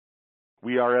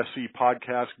WeAreSC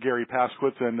podcast, Gary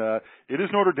Pasquitz, and it is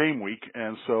Notre Dame week,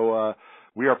 and so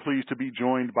we are pleased to be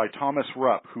joined by Thomas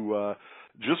Rupp, who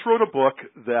just wrote a book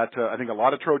that I think a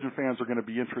lot of Trojan fans are going to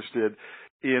be interested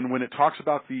in when it talks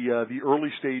about the early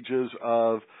stages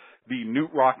of the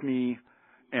Knute Rockne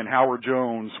and Howard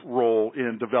Jones role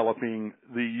in developing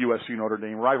the USC Notre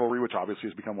Dame rivalry, which obviously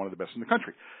has become one of the best in the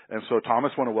country. And so,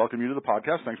 Thomas, I want to welcome you to the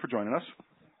podcast. Thanks for joining us.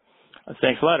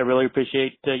 Thanks a lot. I really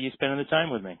appreciate you spending the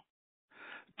time with me.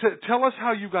 Tell us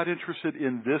how you got interested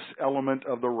in this element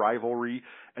of the rivalry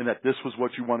and that this was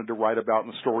what you wanted to write about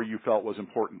and the story you felt was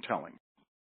important telling.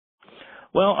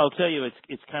 Well, I'll tell you,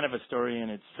 it's kind of a story in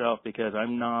itself because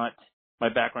my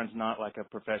background's not like a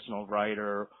professional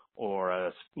writer or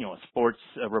a sports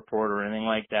reporter or anything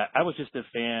like that. I was just a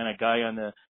fan, a guy on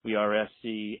the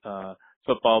WeAreSC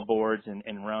football boards and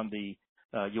around the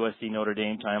USC Notre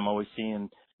Dame time, always seeing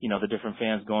the different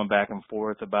fans going back and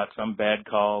forth about some bad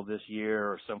call this year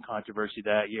or some controversy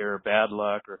that year or bad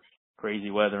luck or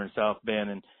crazy weather in South Bend.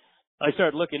 And I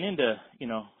started looking into,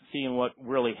 seeing what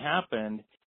really happened.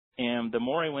 And the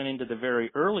more I went into the very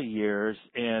early years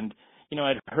and,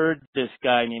 I'd heard this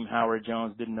guy named Howard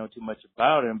Jones, didn't know too much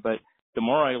about him, but the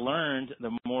more I learned,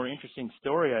 the more interesting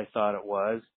story I thought it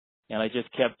was. And I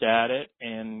just kept at it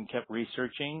and kept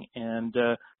researching and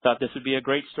thought this would be a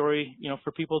great story,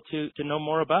 for people to know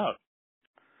more about.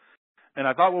 And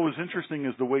I thought what was interesting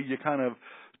is the way you kind of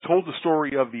told the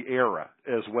story of the era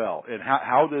as well and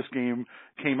how this game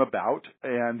came about.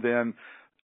 And then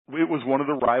it was one of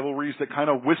the rivalries that kind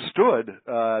of withstood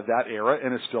that era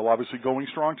and is still obviously going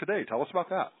strong today. Tell us about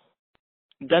that.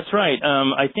 That's right.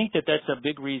 I think that's a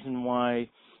big reason why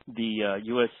the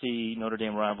USC Notre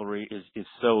Dame rivalry is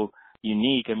so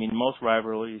unique. I mean, most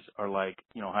rivalries are like,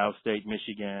 Ohio State,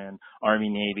 Michigan, Army,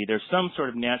 Navy. There's some sort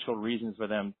of natural reasons for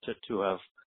them to have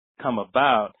come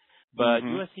about. But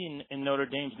USC and Notre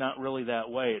Dame's not really that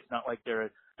way. It's not like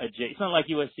it's not like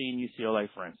USC and UCLA,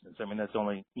 for instance. I mean, that's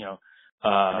only, no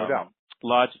doubt.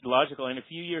 Logical. And a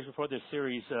few years before this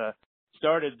series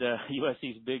started,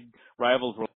 USC's big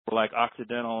rivals were like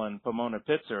Occidental and Pomona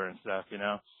Pitzer and stuff,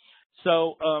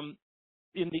 So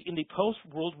in the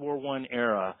post-World War I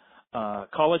era,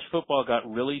 college football got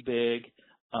really big.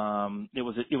 It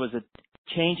was a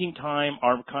changing time.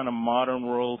 Our kind of modern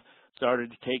world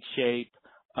started to take shape.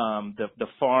 The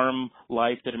farm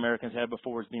life that Americans had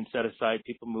before was being set aside.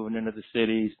 People moving into the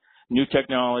cities, new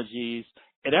technologies.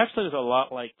 It actually was a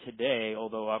lot like today,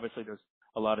 although obviously there's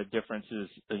a lot of differences,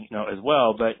 as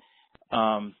well. But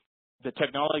the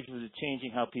technology was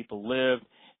changing how people lived,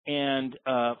 and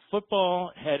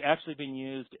football had actually been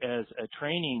used as a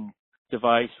training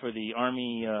device for the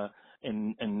Army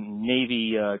and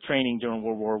Navy training during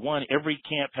World War I. Every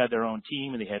camp had their own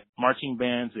team, and they had marching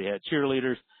bands, they had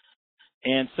cheerleaders.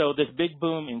 And so this big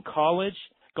boom in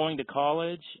going to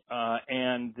college,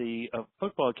 and the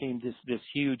football came this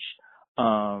huge,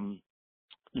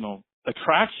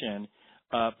 attraction.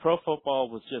 Pro football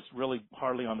was just really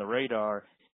hardly on the radar.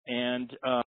 And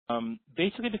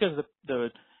basically because of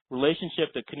the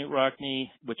relationship that Knute Rockne,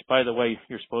 which by the way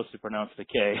you're supposed to pronounce the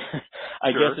K.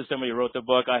 I Sure. guess if somebody wrote the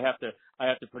book, I have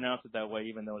to pronounce it that way,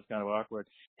 even though it's kind of awkward.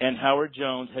 And Howard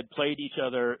Jones had played each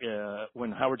other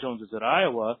when Howard Jones was at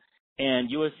Iowa, and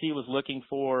USC was looking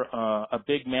for a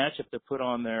big matchup to put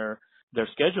on their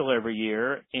schedule every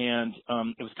year. And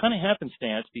it was kind of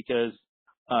happenstance because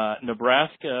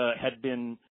Nebraska had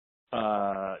been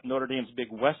Notre Dame's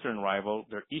big Western rival.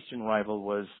 Their Eastern rival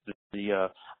was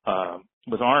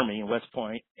was Army in West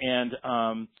Point,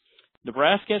 and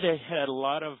Nebraska, they had a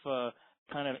lot of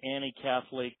kind of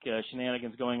anti-Catholic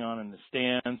shenanigans going on in the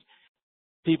stands.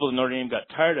 People in Notre Dame got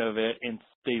tired of it, and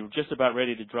they were just about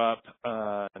ready to drop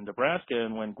Nebraska.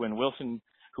 And when Gwen Wilson,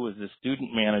 who was the student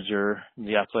manager in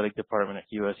the athletic department at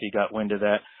USC, got wind of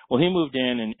that, well, he moved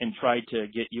in and tried to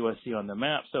get USC on the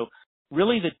map. So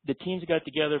really the teams got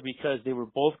together because they were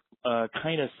both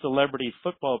kind of celebrity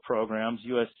football programs,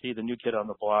 USC, the new kid on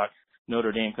the block,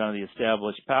 Notre Dame, kind of the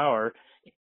established power.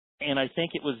 And I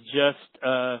think it was just,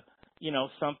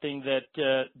 something that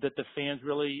the fans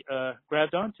really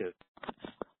grabbed onto.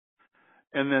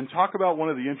 And then talk about one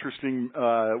of the interesting,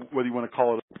 whether you want to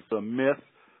call it a myth,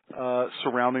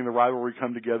 surrounding the rivalry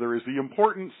come together is the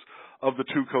importance of the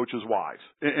two coaches' wives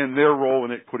and their role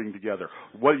in it putting together.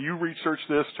 What you researched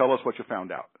this, tell us what you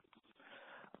found out.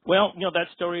 Well, that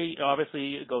story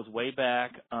obviously goes way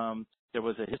back. There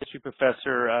was a history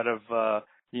professor out of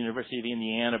the University of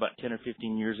Indiana about 10 or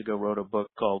 15 years ago wrote a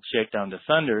book called Shakedown to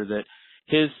Thunder that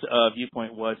his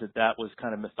viewpoint was that was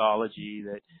kind of mythology,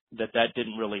 that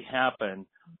didn't really happen.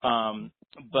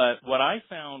 But what I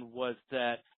found was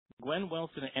that Gwen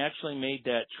Wilson actually made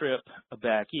that trip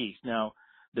back east. Now,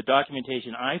 the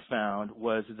documentation I found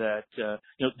was that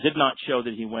did not show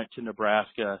that he went to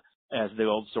Nebraska, as the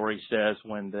old story says,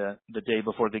 when the day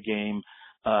before the game,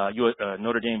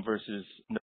 Notre Dame versus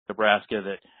Nebraska,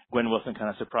 that Gwen Wilson kind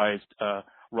of surprised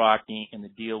Rockne, and the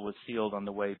deal was sealed on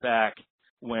the way back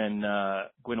when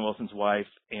Gwen Wilson's wife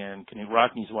and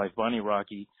Rockne's wife, Bonnie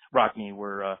Rockne,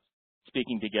 were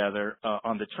speaking together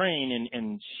on the train,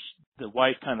 and the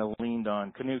wife kind of leaned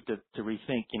on Canute to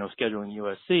rethink, scheduling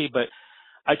USC. But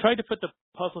I tried to put the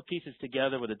puzzle pieces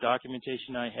together with the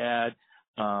documentation I had.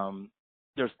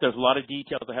 There's a lot of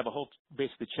details. I have a whole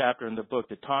basically chapter in the book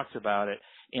that talks about it,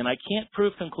 and I can't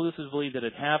prove conclusively that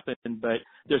it happened, but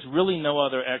there's really no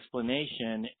other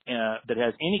explanation that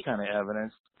has any kind of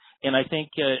evidence. And I think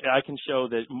I can show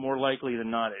that more likely than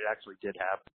not, it actually did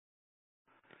happen.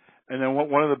 And then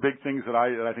one of the big things that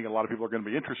I think a lot of people are going to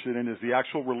be interested in is the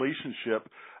actual relationship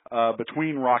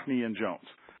between Rockne and Jones.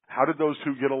 How did those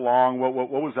two get along? What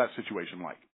was that situation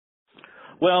like?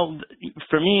 Well,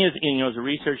 for me, as a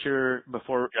researcher,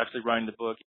 before actually writing the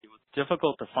book, it was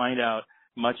difficult to find out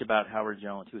much about Howard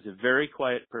Jones. He was a very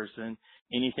quiet person.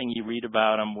 Anything you read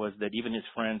about him was that even his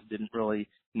friends didn't really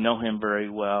know him very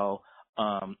well.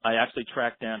 I actually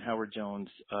tracked down Howard Jones'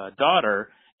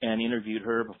 daughter and interviewed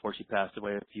her before she passed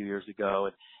away a few years ago,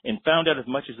 and found out as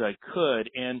much as I could.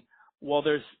 And while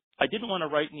I didn't want to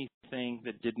write anything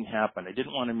that didn't happen. I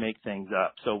didn't want to make things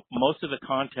up. So most of the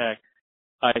contact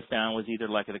I found was either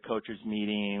like at a coach's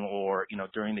meeting or,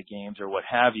 during the games or what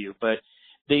have you. But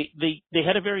they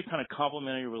had a very kind of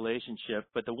complimentary relationship.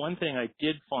 But the one thing I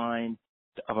did find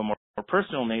of a more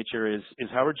personal nature is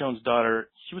Howard Jones' daughter.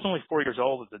 She was only 4 years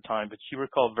old at the time, but she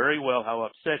recalled very well how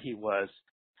upset he was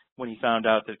when he found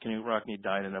out that Canute Rockne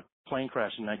died in a plane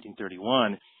crash in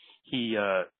 1931.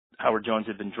 Howard Jones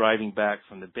had been driving back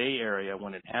from the Bay Area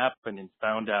when it happened, and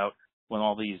found out when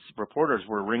all these reporters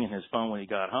were ringing his phone when he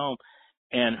got home.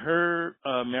 And her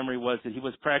memory was that he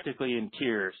was practically in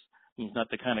tears. He's not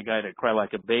the kind of guy to cry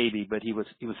like a baby, but he was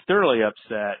thoroughly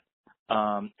upset.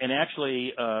 And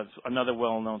actually, another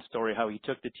well-known story, how he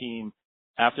took the team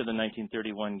after the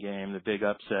 1931 game, the big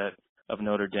upset of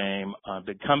Notre Dame,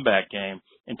 big comeback game,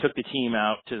 and took the team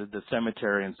out to the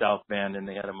cemetery in South Bend, and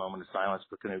they had a moment of silence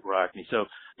for Canute Rockne. So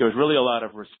there was really a lot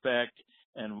of respect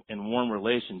and warm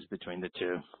relations between the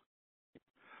two.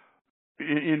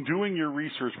 In doing your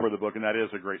research for the book, and that is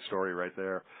a great story right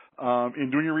there, in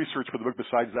doing your research for the book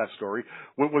besides that story,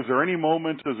 was there any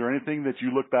moment, is there anything that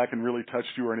you look back and really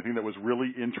touched you, or anything that was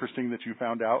really interesting that you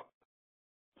found out?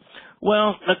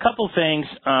 Well, a couple things.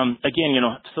 Again,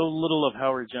 so little of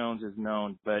Howard Jones is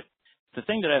known, but the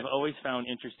thing that I've always found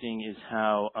interesting is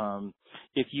how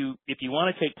if you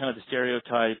want to take kind of the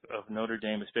stereotype of Notre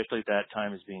Dame, especially at that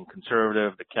time as being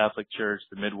conservative, the Catholic Church,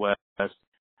 the Midwest,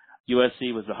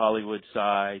 USC was the Hollywood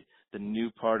side, the new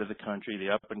part of the country,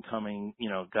 the up-and-coming,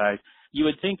 guys. You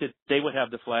would think that they would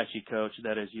have the flashy coach,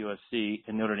 that is USC,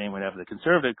 and Notre Dame would have the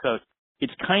conservative coach.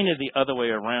 It's kind of the other way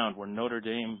around, where Notre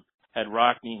Dame had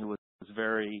Rockne, who was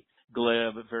very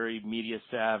glib, very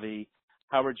media-savvy.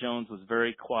 Howard Jones was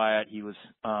very quiet. He was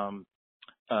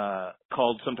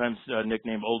called sometimes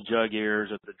nicknamed Old Jug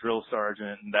Ears or the drill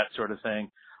sergeant and that sort of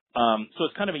thing. So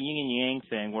it's kind of a yin and yang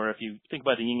thing, where if you think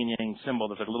about the yin and yang symbol,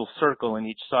 there's a little circle in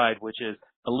each side, which is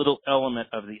a little element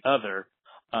of the other,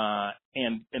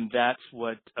 and that's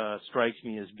what strikes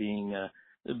me as being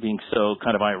so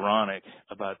kind of ironic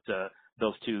about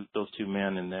those two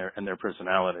men and their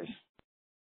personalities.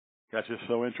 That's just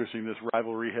so interesting. This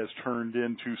rivalry has turned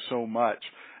into so much,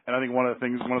 and I think one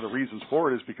of the reasons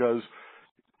for it is because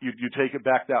you take it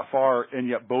back that far, and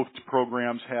yet both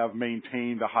programs have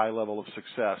maintained a high level of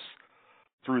success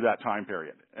through that time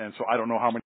period. And so I don't know how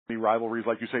many rivalries,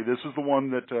 like you say, this is the one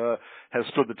that has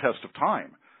stood the test of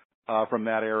time from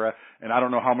that era, and I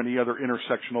don't know how many other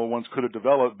intersectional ones could have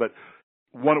developed, but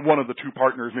one of the two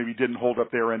partners maybe didn't hold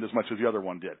up their end as much as the other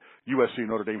one did. USC and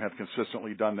Notre Dame have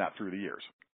consistently done that through the years.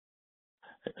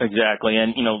 Exactly.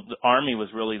 And, the Army was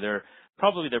really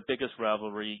probably their biggest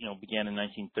rivalry, began in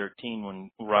 1913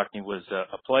 when Rockne was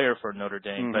a player for Notre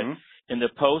Dame. Mm-hmm. But in the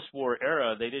post-war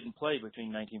era, they didn't play between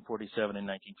 1947 and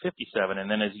 1957. And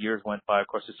then as years went by, of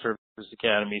course, the service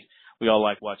academies, we all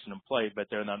like watching them play, but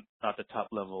they're not the top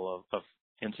level of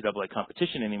NCAA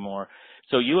competition anymore.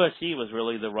 So USC was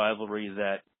really the rivalry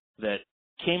that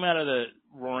came out of the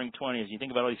Roaring 20s. You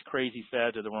think about all these crazy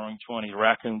fads of the Roaring 20s,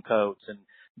 raccoon coats and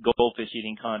goldfish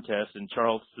eating contests and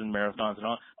Charleston marathons and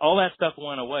all that stuff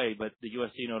went away, but the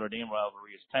USC Notre Dame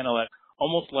rivalry is kind of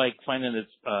almost like finding this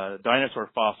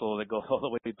dinosaur fossil that goes all the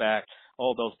way back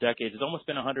all those decades. It's almost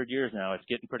been 100 years now. It's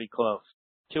getting pretty close.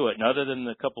 to it. And other than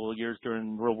the couple of years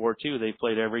during World War II, they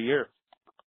played every year.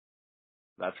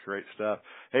 That's great stuff.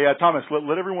 Hey, Thomas,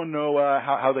 let everyone know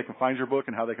how they can find your book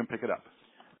and how they can pick it up.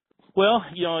 Well,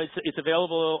 it's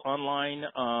available online,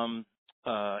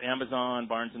 Amazon,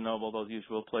 Barnes & Noble, those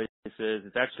usual places.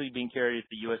 It's actually being carried at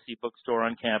the USC bookstore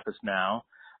on campus now.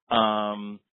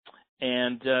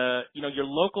 Your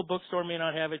local bookstore may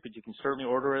not have it, but you can certainly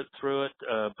order it through it.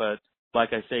 But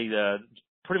like I say,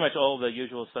 pretty much all the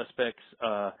usual suspects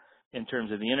in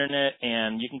terms of the internet,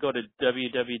 and you can go to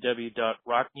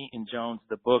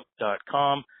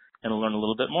www.rockneandjonesthebook.com and learn a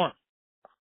little bit more.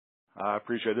 I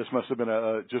appreciate it. This must have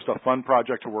been just a fun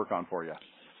project to work on for you.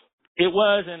 It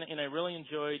was, and I really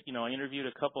enjoyed, I interviewed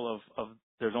a couple of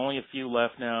there's only a few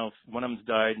left now. One of them's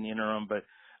died in the interim, but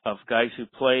of guys who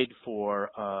played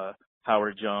for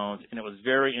Howard Jones, and it was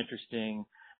very interesting,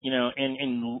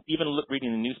 and even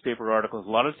reading the newspaper articles, a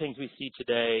lot of the things we see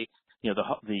today,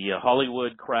 the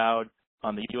Hollywood crowd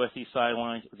on the USC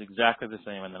sidelines was exactly the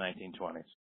same in the 1920s.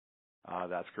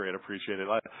 That's great. Appreciate it.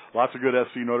 Lots of good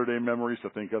SC Notre Dame memories to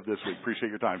think of this week. Appreciate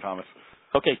your time, Thomas.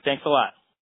 Okay, thanks a lot.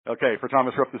 Okay, for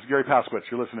Thomas Rupp, this is Gary Pasquitz.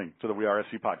 You're listening to the We Are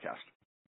SC podcast.